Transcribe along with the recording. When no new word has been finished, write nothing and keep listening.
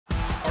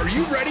Are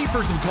you ready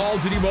for some Call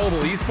of Duty Mobile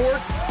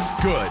esports?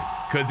 Good,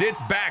 because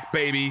it's back,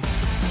 baby.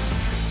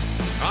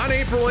 On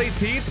April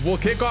 18th, we'll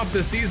kick off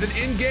the season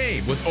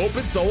in-game with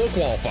open solo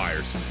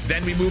qualifiers.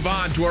 Then we move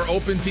on to our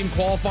open team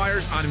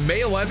qualifiers on May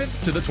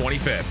 11th to the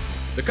 25th.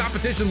 The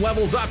competition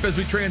levels up as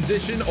we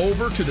transition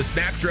over to the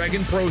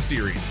Snapdragon Pro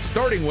Series,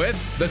 starting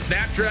with the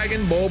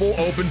Snapdragon Mobile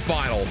Open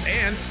Finals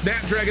and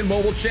Snapdragon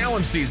Mobile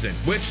Challenge Season,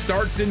 which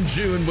starts in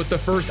June with the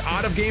first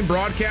out-of-game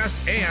broadcast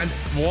and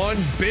one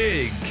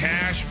big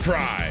cash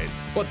prize.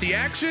 But the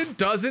action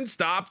doesn't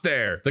stop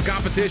there. The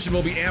competition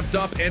will be amped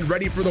up and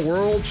ready for the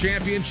World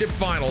Championship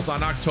Finals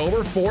on October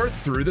 4th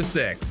through the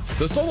 6th.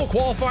 The solo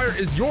qualifier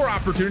is your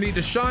opportunity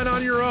to shine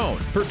on your own.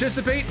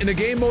 Participate in a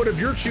game mode of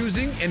your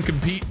choosing and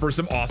compete for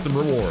some awesome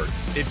rewards.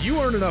 If you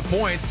earn enough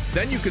points,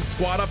 then you can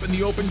squad up in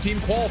the open team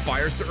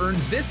qualifiers to earn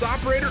this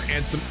operator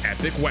and some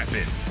epic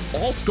weapons.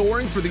 All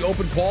scoring for the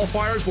open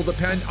qualifiers will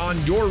depend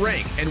on your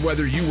rank and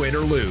whether you win or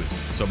lose.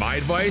 So my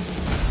advice,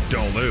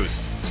 don't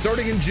lose.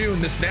 Starting in June,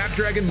 the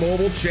Snapdragon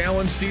Mobile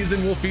Challenge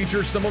season will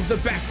feature some of the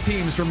best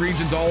teams from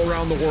regions all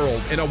around the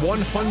world in a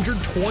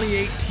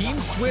 128-team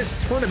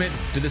Swiss tournament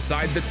to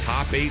decide the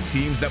top 8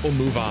 teams that will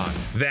move on.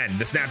 Then,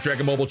 the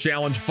Snapdragon Mobile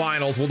Challenge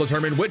finals will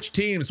determine which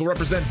teams will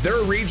represent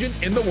their region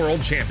in the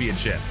World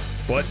Championship.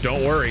 But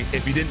don't worry,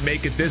 if you didn't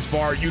make it this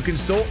far, you can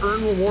still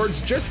earn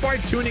rewards just by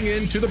tuning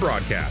in to the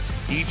broadcast.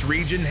 Each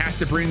region has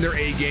to bring their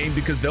A game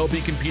because they'll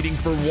be competing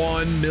for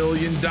 $1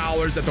 million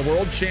at the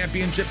World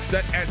Championship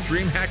set at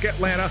DreamHack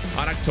Atlanta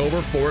on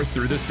October 4th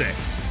through the 6th.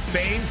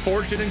 Fame,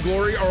 fortune, and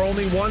glory are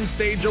only one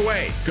stage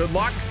away. Good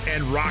luck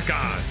and rock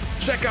on.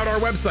 Check out our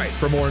website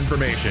for more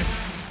information.